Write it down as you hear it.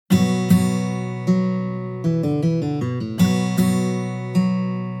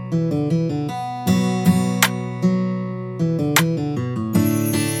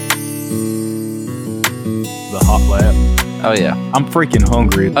Oh, yeah. I'm freaking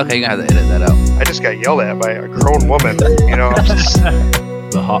hungry. Okay, you're going to have to edit that out. I just got yelled at by a grown woman. You know, I'm just...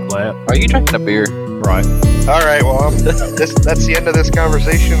 The hot lap. Are you drinking a beer? Right. All right, well, that's the end of this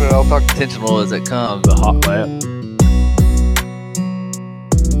conversation, and I'll talk. Intentional as it comes. The hot lap.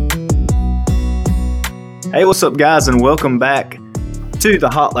 Hey, what's up, guys, and welcome back to the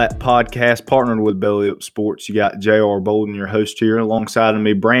Hot Lap Podcast, partnered with Belly Up Sports. You got J.R. Bolden, your host here, alongside of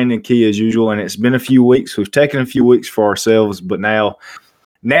me, Brandon Key, as usual, and it's been a few weeks. We've taken a few weeks for ourselves, but now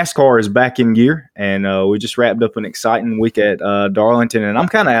NASCAR is back in gear, and we just wrapped up an exciting week at Darlington, and I'm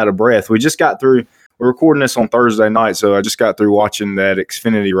kind of out of breath. We just got through – we're recording this on Thursday night, so I just got through watching that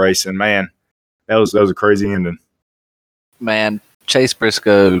Xfinity race, and, man, that was a crazy ending. Man, Chase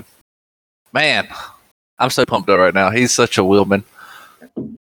Briscoe, man, I'm so pumped up right now. He's such a wheelman.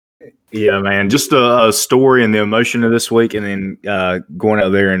 Yeah, man, just the story and the emotion of this week, and then going out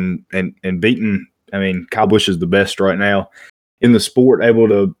there and beating. I mean, Kyle Busch is the best right now in the sport, able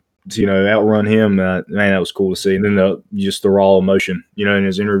to outrun him. Man, that was cool to see. And then just the raw emotion, in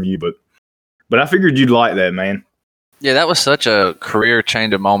his interview. But I figured you'd like that, man. Yeah, that was such a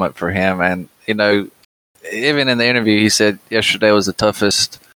career-changing moment for him. And, even in the interview, he said yesterday was the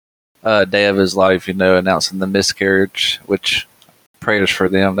toughest day of his life, announcing the miscarriage, which prayers for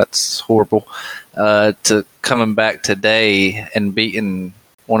them. That's horrible. To coming back today and beating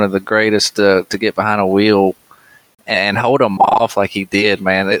one of the greatest to get behind a wheel and hold him off like he did,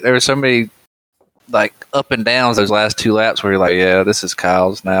 man. There were so many up and downs those last two laps where you're like, yeah, this is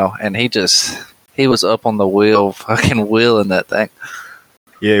Kyle's now. And he was up on the wheel, fucking wheeling that thing.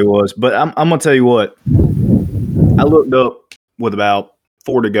 Yeah, he was. But I'm going to tell you what. I looked up with about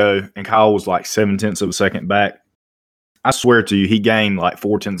 4 to go, and Kyle was like 0.7 of a second back. I swear to you, he gained like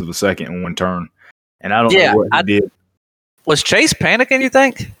 0.4 of a second in one turn. And I don't know what he did. Was Chase panicking, you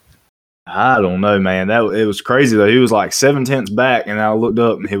think? I don't know, man. It was crazy, though. He was like 0.7 back, and I looked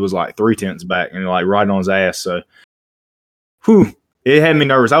up, and he was like 0.3 back, and like right on his ass. So, it had me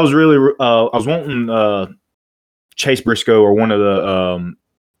nervous. I was really I was wanting Chase Briscoe or one of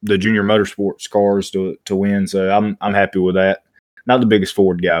the junior motorsports cars to win, so I'm happy with that. Not the biggest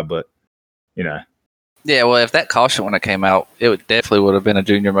Ford guy, but, Yeah, well, if that caution when it came out, it definitely would have been a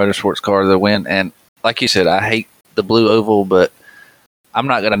junior motorsports car to win. And like you said, I hate the blue oval, but I'm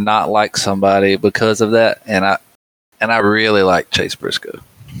not going to not like somebody because of that. And I really like Chase Briscoe.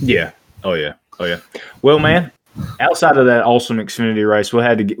 Yeah. Oh yeah. Well, man, outside of that awesome Xfinity race, we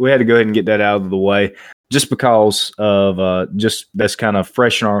had to go ahead and get that out of the way, just because of just that's kind of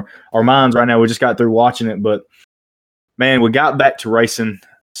fresh in our minds right now. We just got through watching it, but man, we got back to racing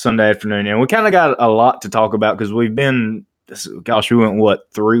Sunday afternoon, and we kind of got a lot to talk about because we went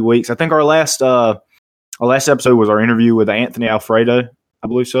 3 weeks? I think our last episode was our interview with Anthony Alfredo, I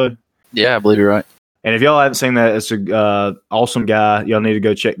believe so. Yeah, I believe you're right. And if y'all haven't seen that, it's a awesome guy. Y'all need to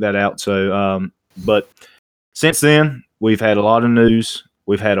go check that out. So, but since then, we've had a lot of news.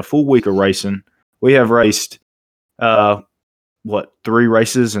 We've had a full week of racing. We have raced 3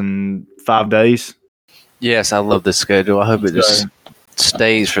 races in 5 days. Yes, I love this schedule. I hope it just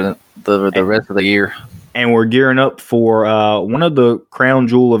stays for the rest of the year. And we're gearing up for one of the crown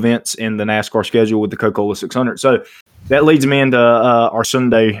jewel events in the NASCAR schedule with the Coca-Cola 600. So that leads me into our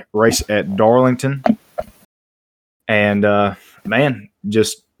Sunday race at Darlington. And, man,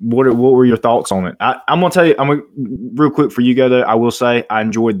 just what were your thoughts on it? I'm going to tell you, real quick for you guys, though, I will say I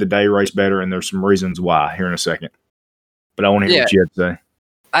enjoyed the day race better, and there's some reasons why here in a second. But I want to hear what you had to say.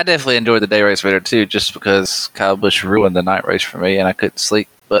 I definitely enjoyed the day race better, too, just because Kyle Busch ruined the night race for me, and I couldn't sleep.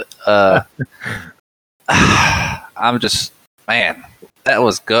 But I'm just, man, that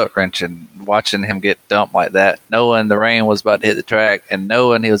was gut-wrenching, watching him get dumped like that, knowing the rain was about to hit the track, and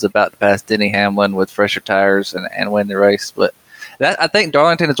knowing he was about to pass Denny Hamlin with fresher tires and win the race. But I think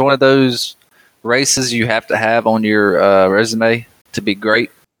Darlington is one of those races you have to have on your resume to be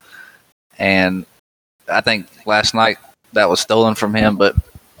great. And I think last night that was stolen from him, but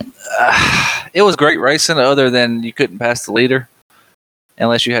it was great racing other than you couldn't pass the leader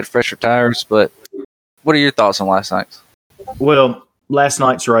unless you had fresher tires. But what are your thoughts on last night's? Well, last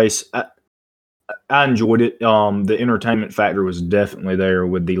night's race, I enjoyed it. The entertainment factor was definitely there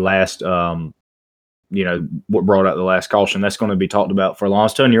with the last, what brought out the last caution. That's going to be talked about for a long. I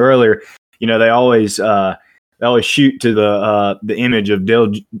was telling you earlier, they always shoot to the image of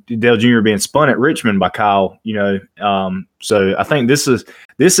Dale Jr. being spun at Richmond by Kyle. So I think this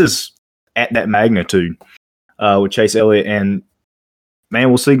is at that magnitude with Chase Elliott, and man,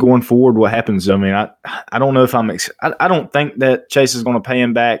 we'll see going forward what happens. I mean, I don't know if I don't think that Chase is going to pay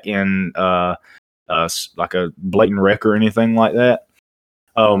him back in like a blatant wreck or anything like that.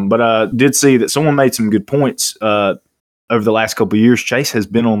 But I did see that someone made some good points over the last couple of years, Chase has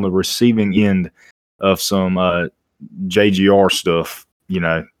been on the receiving end of some JGR stuff,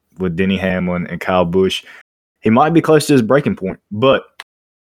 with Denny Hamlin and Kyle Busch. He might be close to his breaking point. But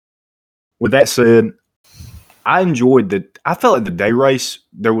with that said, I felt like the day race,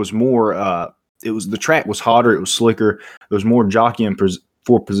 there was more, the track was hotter, it was slicker, there was more jockeying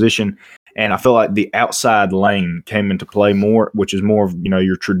for position, and I felt like the outside lane came into play more, which is more of,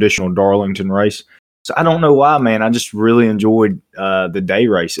 your traditional Darlington race. So I don't know why, man. I just really enjoyed the day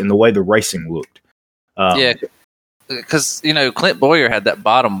race and the way the racing looked. Yeah, because, Clint Boyer had that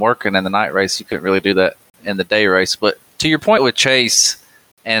bottom working in the night race. You couldn't really do that in the day race. But to your point with Chase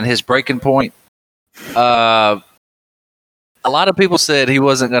and his breaking point, a lot of people said he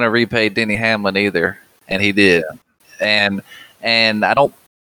wasn't going to repay Denny Hamlin either, and he did. And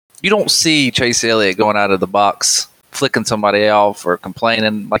you don't see Chase Elliott going out of the box, flicking somebody off or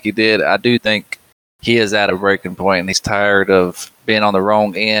complaining like he did. I do think he is at a breaking point, and he's tired of being on the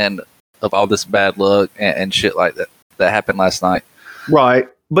wrong end of all this bad luck and shit like that happened last night. Right.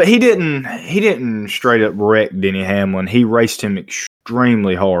 But he didn't straight up wreck Denny Hamlin. He raced him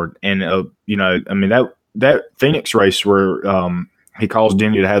extremely hard. And, that Phoenix race where he caused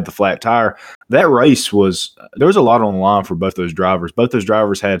Denny to have the flat tire, that race there was a lot on the line for both those drivers. Both those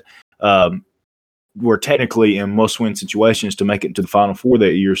drivers were technically in must-win situations to make it to the Final Four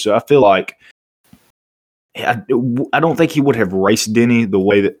that year. So I feel like I don't think he would have raced Denny the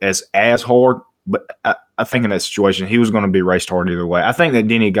way that as hard, but I think in that situation he was going to be raced hard either way. I think that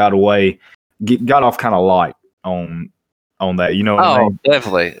Denny got off kind of light on that. You know what I mean?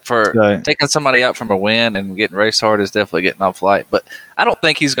 Definitely. Taking somebody out from a win and getting raced hard is definitely getting off light. But I don't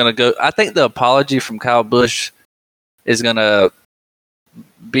think he's going to go. I think the apology from Kyle Busch is going to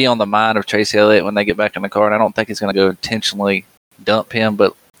be on the mind of Chase Elliott when they get back in the car, and I don't think he's going to go intentionally dump him,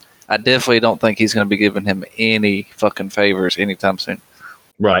 but I definitely don't think he's going to be giving him any fucking favors anytime soon.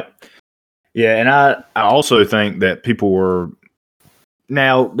 Right. Yeah, and I also think that people were –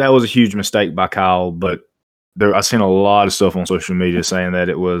 now, that was a huge mistake by Kyle, but I've seen a lot of stuff on social media saying that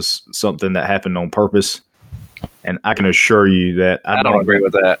it was something that happened on purpose, and I can assure you that I don't agree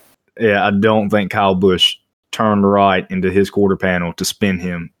with that. Yeah, I don't think Kyle Busch turned right into his quarter panel to spin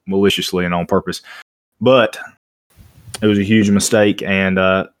him maliciously and on purpose. But – it was a huge mistake, and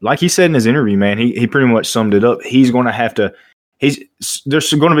like he said in his interview, man, he pretty much summed it up. He's going to have to.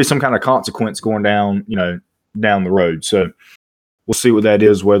 There's going to be some kind of consequence going down, down the road. So we'll see what that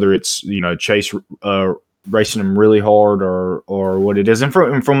is. Whether it's Chase racing him really hard or what it is. And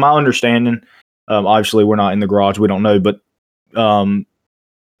from my understanding, obviously we're not in the garage, we don't know, but I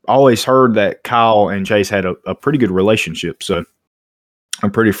always heard that Kyle and Chase had a pretty good relationship. So I'm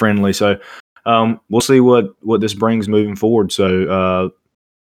pretty friendly. So. We'll see what this brings moving forward. So,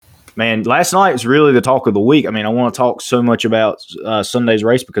 man, last night is really the talk of the week. I mean, I want to talk so much about Sunday's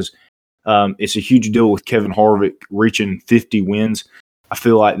race because it's a huge deal with Kevin Harvick reaching 50 wins. I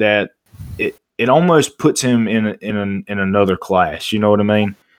feel like that it almost puts him in another class. You know what I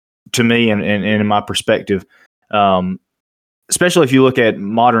mean? To me, and in my perspective, especially if you look at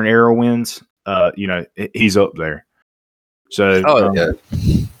modern era wins, he's up there. So, yeah.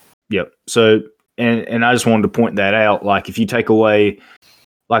 Yep. So, and I just wanted to point that out. Like, if you take away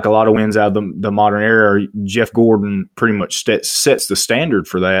like a lot of wins out of the modern era, Jeff Gordon pretty much sets the standard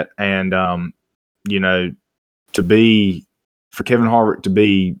for that. And, for Kevin Harvick to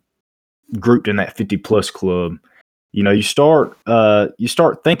be grouped in that 50-plus club, you start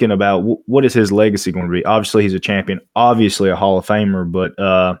thinking about what is his legacy going to be. Obviously, he's a champion, obviously a Hall of Famer, but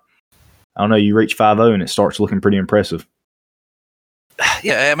I don't know, you reach 5-0 and it starts looking pretty impressive.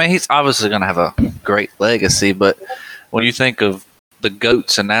 Yeah, I mean, he's obviously going to have a great legacy, but when you think of the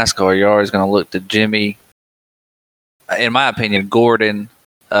GOATs in NASCAR, you're always going to look to Jimmy, in my opinion, Gordon,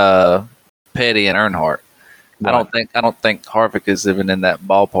 Petty, and Earnhardt. Right. I don't think Harvick is even in that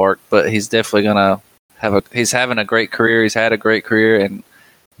ballpark, but he's definitely going to he's having a great career. He's had a great career, and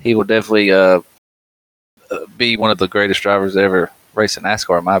he will definitely be one of the greatest drivers ever racing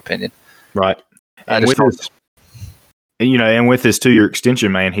NASCAR, in my opinion. Right. And with his 2-year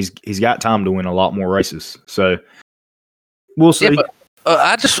extension, man, he's got time to win a lot more races. So we'll see. Yeah,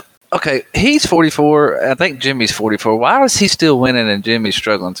 but, he's 44. I think Jimmy's 44. Why is he still winning and Jimmy's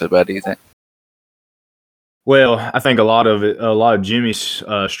struggling so bad, do you think? Well, I think a lot of Jimmy's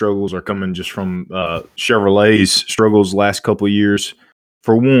struggles are coming just from Chevrolet's struggles the last couple of years.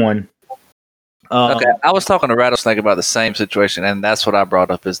 For one. I was talking to Rattlesnake about the same situation, and that's what I brought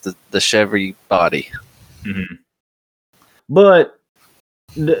up is the Chevy body. Mm-hmm. But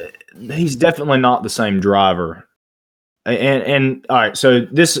he's definitely not the same driver. And all right, so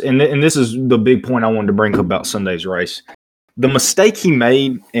this is the big point I wanted to bring up about Sunday's race. the mistake he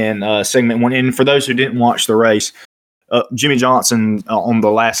made in segment 1, and for those who didn't watch the race, Jimmy Johnson on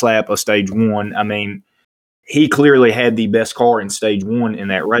the last lap of stage 1, I mean, he clearly had the best car in stage 1 in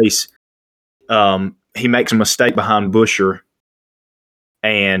that race. He makes a mistake behind Buescher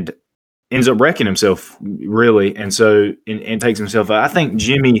and ends up wrecking himself, really, and so and takes himself out. I think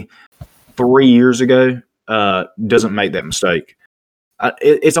Jimmy 3 years ago doesn't make that mistake.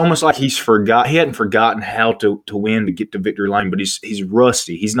 It's almost like he hadn't forgotten how to win to get to victory lane, but he's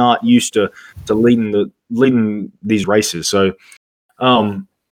rusty. He's not used to leading these races. So, I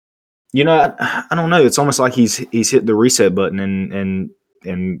don't know. It's almost like he's hit the reset button, and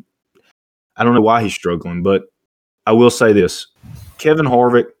I don't know why he's struggling. But I will say this: Kevin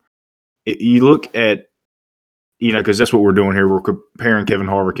Harvick. You look at, because that's what we're doing here. We're comparing Kevin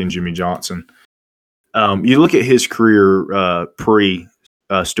Harvick and Jimmy Johnson. You look at his career pre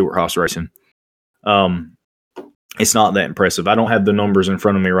Stewart Haas racing. It's not that impressive. I don't have the numbers in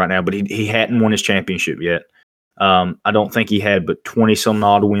front of me right now, but he hadn't won his championship yet. I don't think he had but 20-some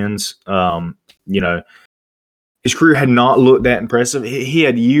odd wins. His career had not looked that impressive. He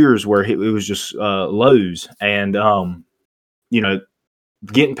had years where it was just lows. And,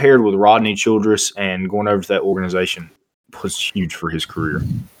 getting paired with Rodney Childress and going over to that organization was huge for his career.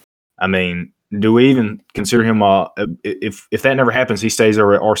 I mean, do we even consider him if that never happens, he stays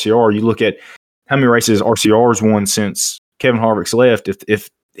over at RCR. You look at how many races RCR's won since Kevin Harvick's left. If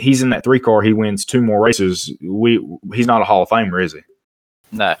he's in that 3 car, he wins 2 more races. He's not a Hall of Famer, is he?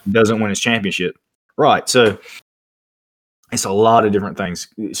 No. He doesn't win his championship. Right. So it's a lot of different things.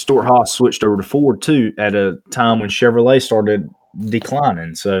 Stewart Haas switched over to Ford too at a time when Chevrolet started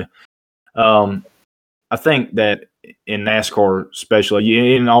declining. So I think that in NASCAR,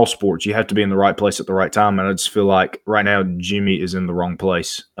 especially in all sports, you have to be in the right place at the right time. And I just feel like right now Jimmy is in the wrong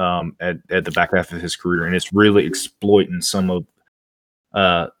place at the back half of his career, and it's really exploiting some of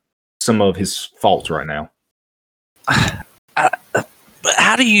his faults right now. But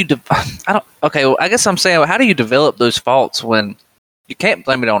how do you? I guess I'm saying, how do you develop those faults when you can't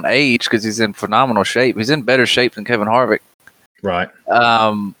blame it on age because he's in phenomenal shape? He's in better shape than Kevin Harvick. Right.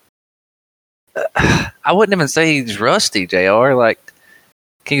 I wouldn't even say he's rusty, JR. Like,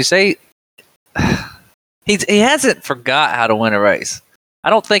 can you say he hasn't forgot how to win a race? I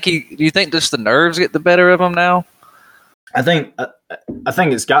don't think do you think just the nerves get the better of him now? I think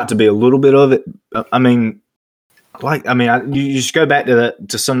it's got to be a little bit of it. You just go back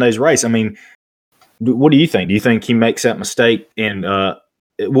to Sunday's race. I mean, what do you think? Do you think he makes that mistake? And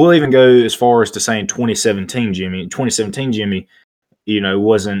we'll even go as far as to saying 2017 Jimmy. 2017 Jimmy,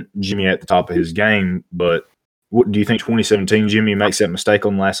 wasn't Jimmy at the top of his game, but what do you think 2017 Jimmy makes that mistake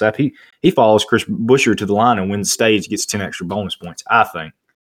on the last lap? He follows Chris Buescher to the line and wins the stage, gets 10 extra bonus points, I think.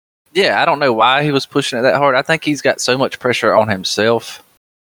 Yeah, I don't know why he was pushing it that hard. I think he's got so much pressure on himself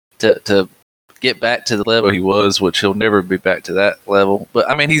to get back to the level he was, which he'll never be back to that level. But,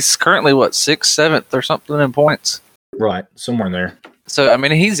 I mean, he's currently, 6th, 7th or something in points? Right, somewhere in there. So, I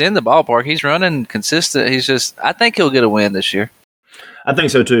mean, he's in the ballpark. He's running consistent. I think he'll get a win this year. I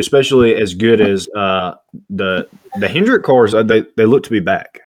think so, too, especially as good as the Hendrick cars, they look to be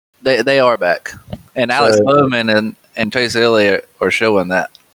back. They are back. And Alex Bowman and Chase Elliott are showing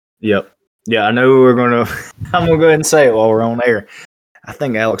that. Yep. Yeah, I know I'm going to go ahead and say it while we're on air. I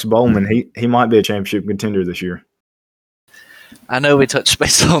think Alex Bowman, he might be a championship contender this year. I know we touched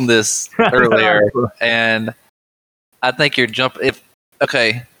base on this earlier, and I think you're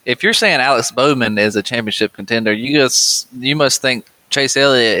if you're saying Alex Bowman is a championship contender, you must think Chase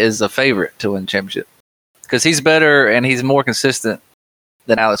Elliott is a favorite to win championship because he's better and he's more consistent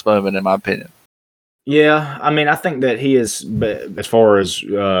than Alex Bowman, in my opinion. Yeah, I mean, I think that he is, as far as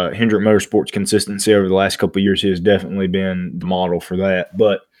Hendrick Motorsports consistency over the last couple of years, he has definitely been the model for that.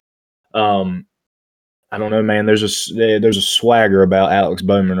 But I don't know, man. There's a swagger about Alex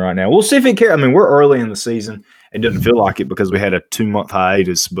Bowman right now. We'll see if it cares. I mean, we're early in the season. It doesn't feel like it because we had a 2-month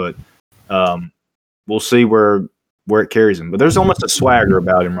hiatus, but we'll see where it carries him. But there's almost a swagger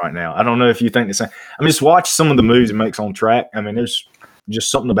about him right now. I don't know if you think the same. I mean, just watch some of the moves he makes on track. I mean, there's just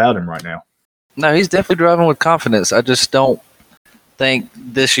something about him right now. No, he's definitely driving with confidence. I just don't think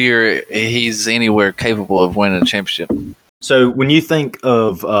this year he's anywhere capable of winning a championship. So when you think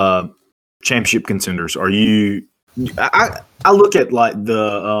of championship contenders, are you? I look at like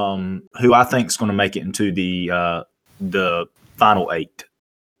the who I think is going to make it into the final 8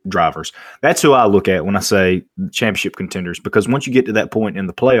 drivers. That's who I look at when I say championship contenders, because once you get to that point in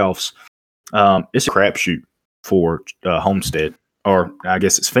the playoffs, it's a crapshoot for Homestead, or I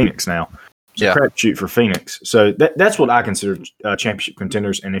guess it's Phoenix now. It's a crapshoot for Phoenix. So that's what I consider championship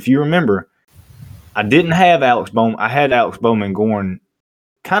contenders. And if you remember, I didn't have Alex Bowman. I had Alex Bowman going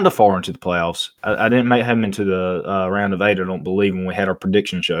kind of far into the playoffs. I didn't make him into the round of 8. I don't believe when we had our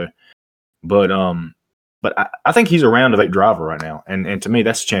prediction show, but I think he's a round of 8 driver right now, and to me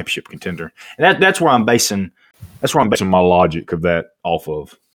that's a championship contender. And that's where I'm basing my logic of that off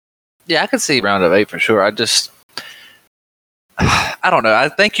of. Yeah, I could see round of 8 for sure. I don't know. I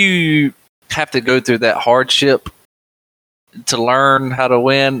think you have to go through that hardship to learn how to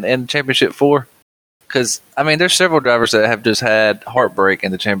win in Championship 4. Because, I mean, there's several drivers that have just had heartbreak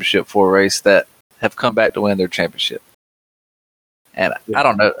in the Championship 4 race that have come back to win their championship. And I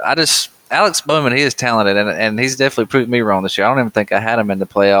don't know. Alex Bowman, he is talented, and he's definitely proved me wrong this year. I don't even think I had him in the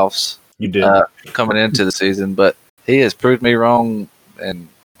playoffs. You did. Coming into the season, but he has proved me wrong, and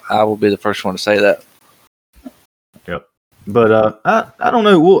I will be the first one to say that. Yep. But I don't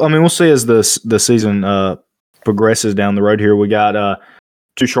know. We'll see as the season progresses down the road here. We got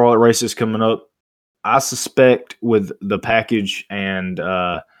 2 Charlotte races coming up. I suspect with the package and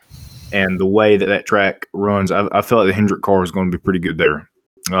the way that track runs, I feel like the Hendrick car is going to be pretty good there.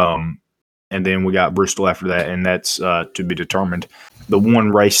 And then we got Bristol after that, and that's to be determined. The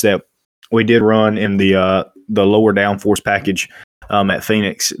one race that we did run in the lower downforce package at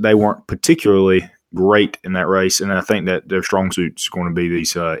Phoenix, they weren't particularly great in that race, and I think that their strong suit's going to be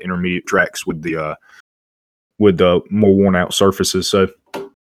these intermediate tracks with the more worn out surfaces. So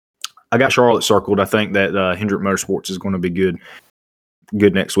I got Charlotte circled. I think that Hendrick Motorsports is going to be good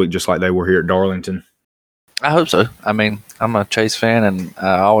next week, just like they were here at Darlington. I hope so. I mean, I'm a Chase fan, and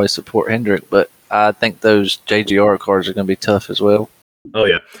I always support Hendrick, but I think those JGR cars are going to be tough as well. Oh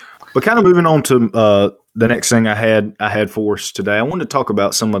yeah, but kind of moving on to the next thing I had for us today. I wanted to talk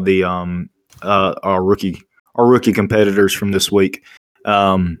about some of the our rookie competitors from this week.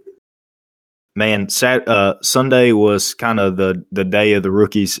 Man, Sunday was kind of the day of the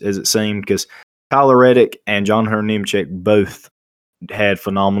rookies, as it seemed, because Tyler Reddick and John Hunter Nemechek both had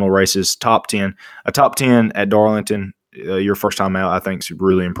phenomenal races. A top 10 at Darlington, your first time out, I think is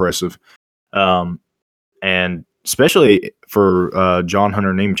really impressive. And especially for John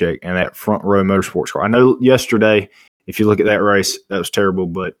Hunter Nemechek and that front row motorsports car. I know yesterday, if you look at that race, that was terrible,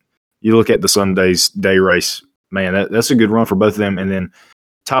 but you look at the Sunday's day race, man, that's a good run for both of them. And then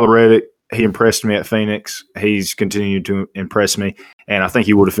Tyler Reddick, he impressed me at Phoenix. He's continued to impress me, and I think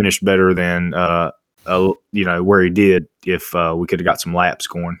he would have finished better than where he did if we could have got some laps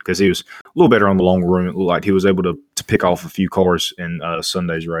going, because he was a little better on the long run. It looked like he was able to pick off a few cars in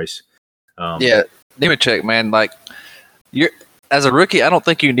Sunday's race. Yeah, Nemechek, man, like you're as a rookie, I don't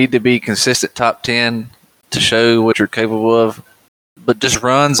think you need to be consistent top 10 to show what you're capable of, but just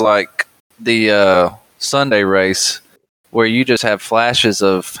runs like the Sunday race, where you just have flashes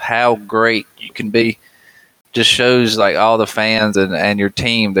of how great you can be, just shows like all the fans and your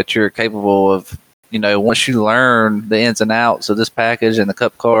team that you're capable of, once you learn the ins and outs of this package and the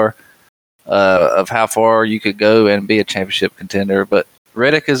Cup car, of how far you could go and be a championship contender. But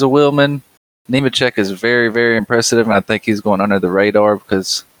Reddick is a wheelman. Nemechek is very, very impressive, and I think he's going under the radar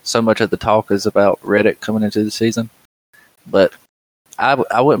because so much of the talk is about Reddick coming into the season. But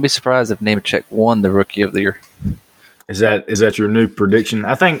I wouldn't be surprised if Nemechek won the Rookie of the Year. Is that your new prediction?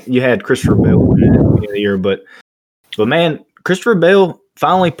 I think you had Christopher Bell at the beginning of the year, but man, Christopher Bell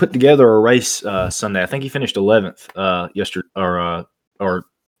finally put together a race Sunday. I think he finished 11th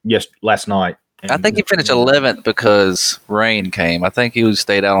last night. I think he finished 11th because rain came. I think he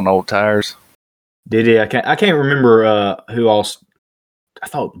stayed out on old tires. Did he? I can't remember who else. I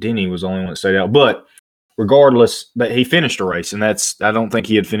thought Denny was the only one that stayed out, but regardless, that he finished a race, and I don't think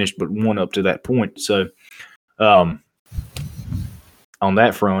he had finished but one up to that point. So, on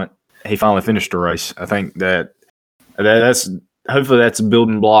that front, he finally finished a race. I think that's hopefully that's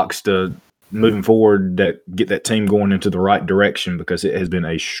building blocks to moving forward that get that team going into the right direction, because it has been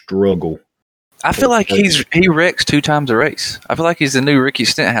a struggle. I feel like he wrecks 2 times a race. I feel like he's the new Ricky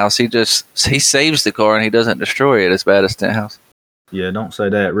Stenhouse. He saves the car and he doesn't destroy it as bad as Stenhouse. Yeah, don't say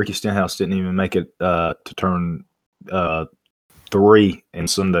that. Ricky Stenhouse didn't even make it to turn 3 in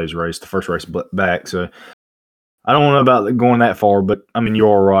Sunday's race, the first race back. So I don't know about going that far, but I mean, you're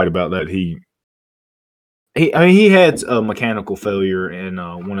all right about that. He had a mechanical failure in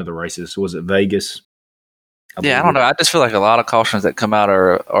one of the races. Was it Vegas? I don't know. I just feel like a lot of cautions that come out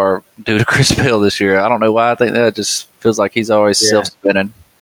are due to Chris Bell this year. I don't know why. I think that just feels like he's always self-spinning.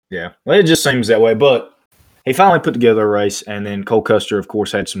 Yeah, well, it just seems that way. But he finally put together a race, and then Cole Custer, of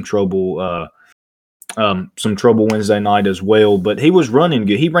course, had some trouble Wednesday night as well. But he was running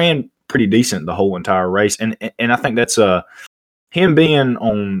good. He ran pretty decent the whole entire race, and I think that's him being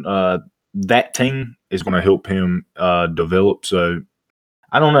on that team is going to help him develop. So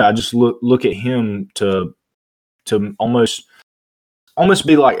I don't know. I just look at him to almost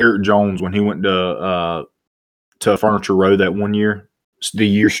be like Eric Jones when he went to Furniture Row that one year. The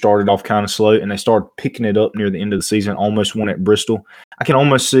year started off kind of slow, and they started picking it up near the end of the season. Almost won at Bristol. I can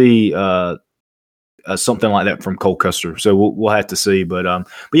almost see something like that from Cole Custer. So we'll have to see. But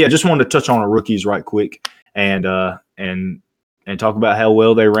yeah, just wanted to touch on our rookies right quick and talk about how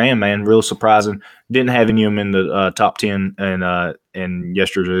well they ran. Man, real surprising. Didn't have any of them in the top 10 in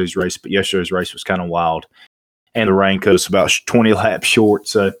yesterday's race, but yesterday's race was kind of wild, and the rain cut us about 20 laps short.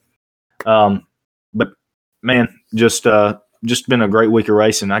 So, but man, just been a great week of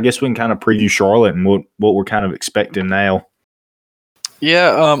racing. I guess we can kind of preview Charlotte and what we're kind of expecting now.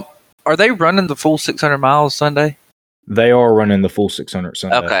 Yeah. Are they running the full 600 miles Sunday? They are running the full 600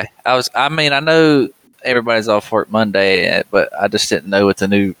 Sunday. Okay. I know everybody's off work Monday, but I just didn't know with the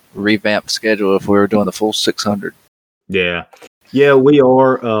new revamped schedule if we were doing the full 600. Yeah, we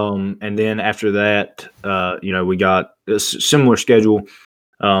are. And then after that, we got a similar schedule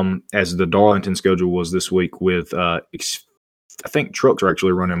as the Darlington schedule was this week with I think trucks are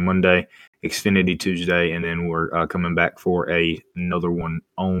actually running Monday, Xfinity Tuesday, and then we're coming back for another one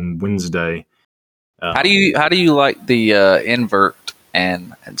on Wednesday. How do you like the invert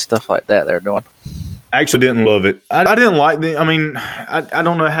and stuff like that they're doing? I actually didn't love it. I didn't like the. I mean, I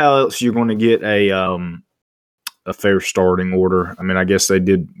don't know how else you're going to get a fair starting order. I mean, I guess they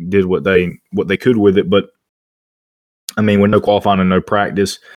did what they could with it, but I mean, with no qualifying and no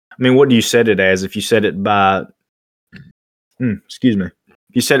practice, I mean, what do you set it as? If you set it by if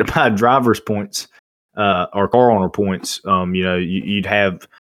you set it by driver's points or car owner points, you'd have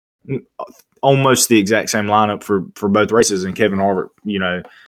almost the exact same lineup for both races. And Kevin Harvick,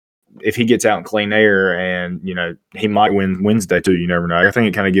 if he gets out in clean air and, he might win Wednesday too, you never know. I think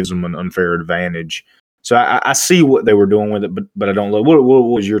it kind of gives him an unfair advantage. So I see what they were doing with it, but I don't know. What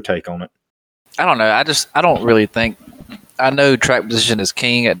was your take on it? I don't know. I don't really think – I know track position is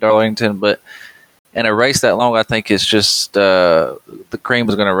king at Darlington, but – in a race that long, I think it's just the cream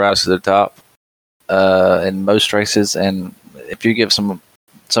is going to rise to the top in most races. And if you give some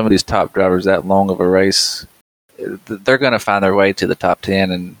of these top drivers that long of a race, they're going to find their way to the top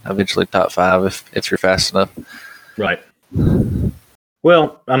 10 and eventually top 5 if you're fast enough. Right.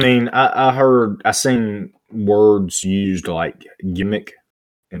 Well, I mean, I seen words used like gimmick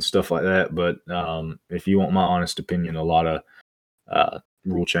and stuff like that. But if you want my honest opinion, a lot of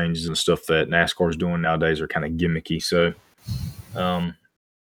rule changes and stuff that NASCAR is doing nowadays are kind of gimmicky. So,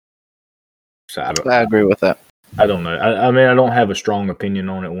 I agree with that. I don't know. I mean, I don't have a strong opinion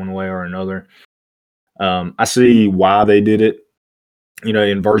on it one way or another. I see why they did it.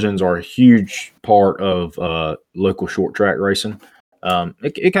 Inversions are a huge part of local short track racing.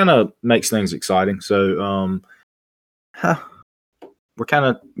 It kind of makes things exciting. So, we're kind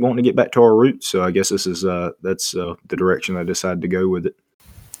of wanting to get back to our roots. So I guess this is that's the direction I decided to go with it.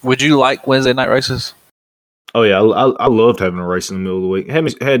 Would you like Wednesday night races? Oh yeah, I loved having a race in the middle of the week.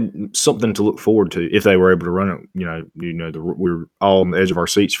 Had something to look forward to if they were able to run it. We were all on the edge of our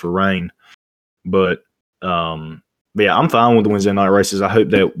seats for rain, but yeah, I'm fine with the Wednesday night races. I hope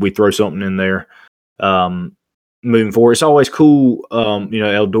that we throw something in there moving forward. It's always cool.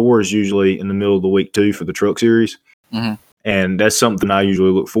 Eldora is usually in the middle of the week too for the Truck Series, and that's something I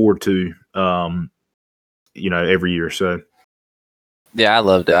usually look forward to. Every year. So. Yeah, I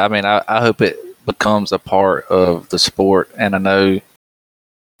loved it. I mean, I hope it becomes a part of the sport. And I know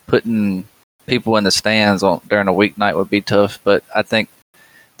putting people in the stands during a weeknight would be tough, but I think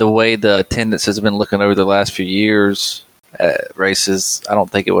the way the attendance has been looking over the last few years at races, I don't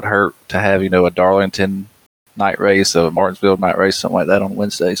think it would hurt to have, a Darlington night race, a Martinsville night race, something like that on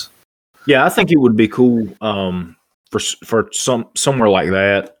Wednesdays. Yeah, I think it would be cool for somewhere like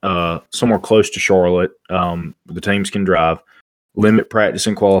that, somewhere close to Charlotte. The teams can drive. Limit practice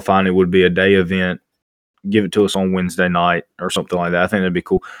and qualifying. It would be a day event. Give it to us on Wednesday night or something like that. I think that'd be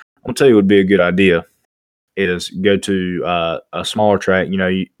cool. I'll tell you what would be a good idea is go to a smaller track.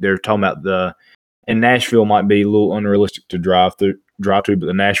 They're talking about in Nashville might be a little unrealistic to drive to, but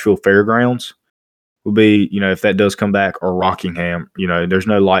the Nashville Fairgrounds will be, if that does come back, or Rockingham. There's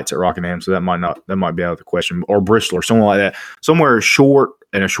no lights at Rockingham, so that might be out of the question. Or Bristol or somewhere like that. Somewhere short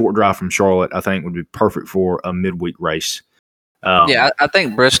and a short drive from Charlotte, I think would be perfect for a midweek race. I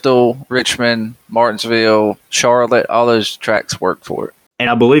think Bristol, Richmond, Martinsville, Charlotte, all those tracks work for it.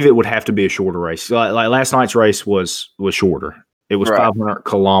 And I believe it would have to be a shorter race. Like last night's race was shorter. It was 500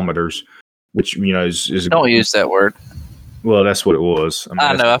 kilometers, which is don't use that word. Well, that's what it was.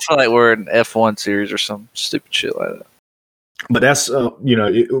 I know. I feel like we're in F1 series or some stupid shit like that. But that's it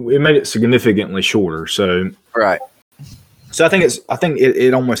made it significantly shorter. So right. So I think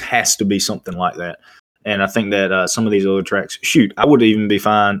it almost has to be something like that. And I think that some of these other tracks, I would even be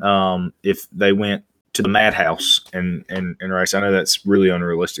fine if they went to the Madhouse and race. I know that's really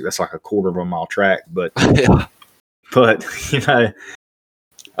unrealistic. That's like a quarter of a mile track, but Yeah. but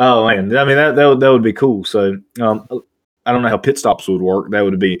oh man, I mean that would be cool. So I don't know how pit stops would work. That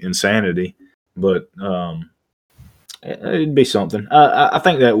would be insanity, but it'd be something. I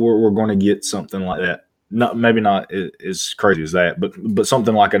think that we're going to get something like that. Maybe not as crazy as that, but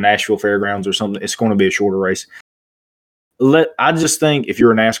something like a Nashville Fairgrounds or something. It's going to be a shorter race. I just think if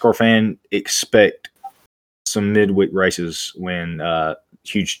you're a NASCAR fan, expect some midweek races when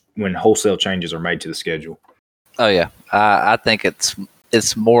wholesale changes are made to the schedule. Oh yeah, I think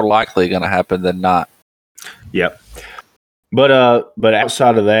it's more likely going to happen than not. Yep. But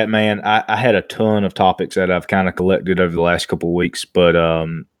outside of that, man, I had a ton of topics that I've kind of collected over the last couple of weeks, but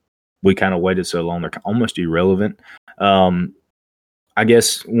we kind of waited so long they're almost irrelevant. I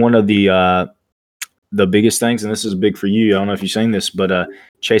guess one of the biggest things, and this is big for you, I don't know if you've seen this, but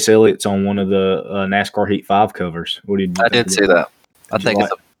Chase Elliott's on one of the NASCAR Heat 5 covers. What did you I did see that. I think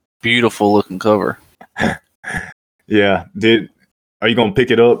it's a beautiful looking cover. Yeah. Are you going to pick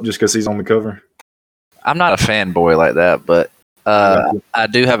it up just because he's on the cover? I'm not a fanboy like that, but I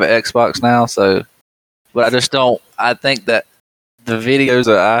do have an Xbox now, but I just don't. I think that the videos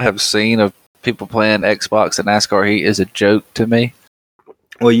that I have seen of people playing Xbox and NASCAR Heat is a joke to me.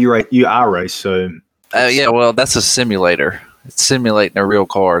 Well, you iRace, so yeah. Well, that's a simulator. It's simulating a real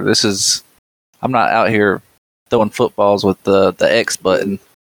car. I'm not out here throwing footballs with the X button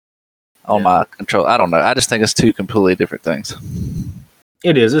on my control. I don't know. I just think it's two completely different things.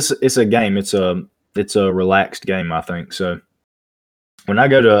 It is. It's a game. It's a relaxed game, I think. So when I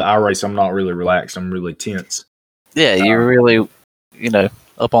go to iRace, I'm not really relaxed. I'm really tense. Yeah, you're really,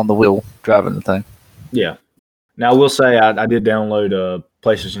 up on the wheel driving the thing. Yeah. Now, I will say I did download a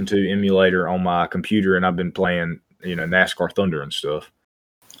PlayStation 2 emulator on my computer, and I've been playing, NASCAR Thunder and stuff.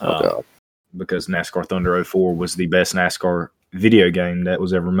 Oh, God. Because NASCAR Thunder 04 was the best NASCAR video game that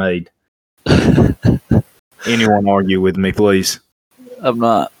was ever made. Anyone argue with me, please? I'm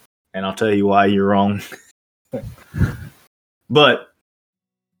not. And I'll tell you why you're wrong. But,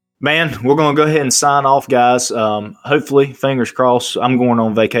 man, we're going to go ahead and sign off, guys. Hopefully, fingers crossed, I'm going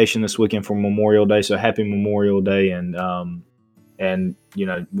on vacation this weekend for Memorial Day, so happy Memorial Day. And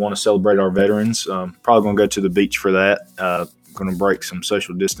want to celebrate our veterans. Probably going to go to the beach for that. Going to break some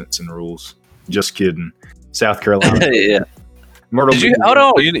social distancing rules. Just kidding. South Carolina. Yeah. Myrtle Beach. Hold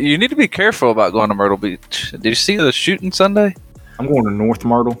on. You need to be careful about going to Myrtle Beach. Did you see the shooting Sunday? I'm going to North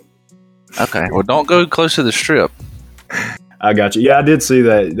Myrtle. Okay. Well, don't go close to the strip. I got you. Yeah, I did see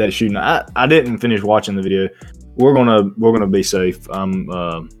that shooting. I didn't finish watching the video. We're gonna be safe.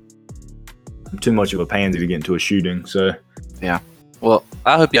 I'm too much of a pansy to get into a shooting. So yeah. Well,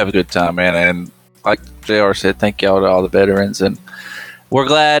 I hope you have a good time, man. And like JR said, thank y'all to all the veterans, and we're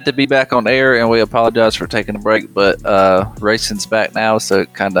glad to be back on air. And we apologize for taking a break, but racing's back now, so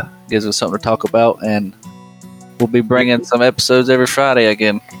it kind of gives us something to talk about. And we'll be bringing some episodes every Friday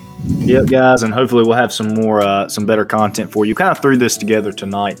again. Yep, guys, and hopefully we'll have some more, some better content for you. Kind of threw this together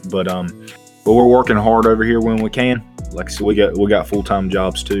tonight, but we're working hard over here when we can. Like I said, we got full-time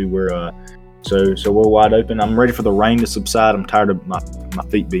jobs too. We're so we're wide open. I'm ready for the rain to subside. I'm tired of my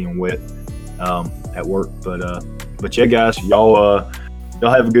feet being wet at work, but yeah, guys, y'all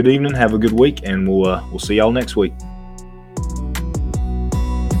have a good evening, have a good week, and we'll see y'all next week.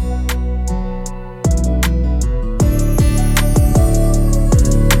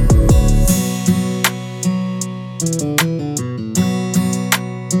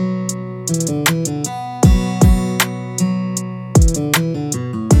 Thank you.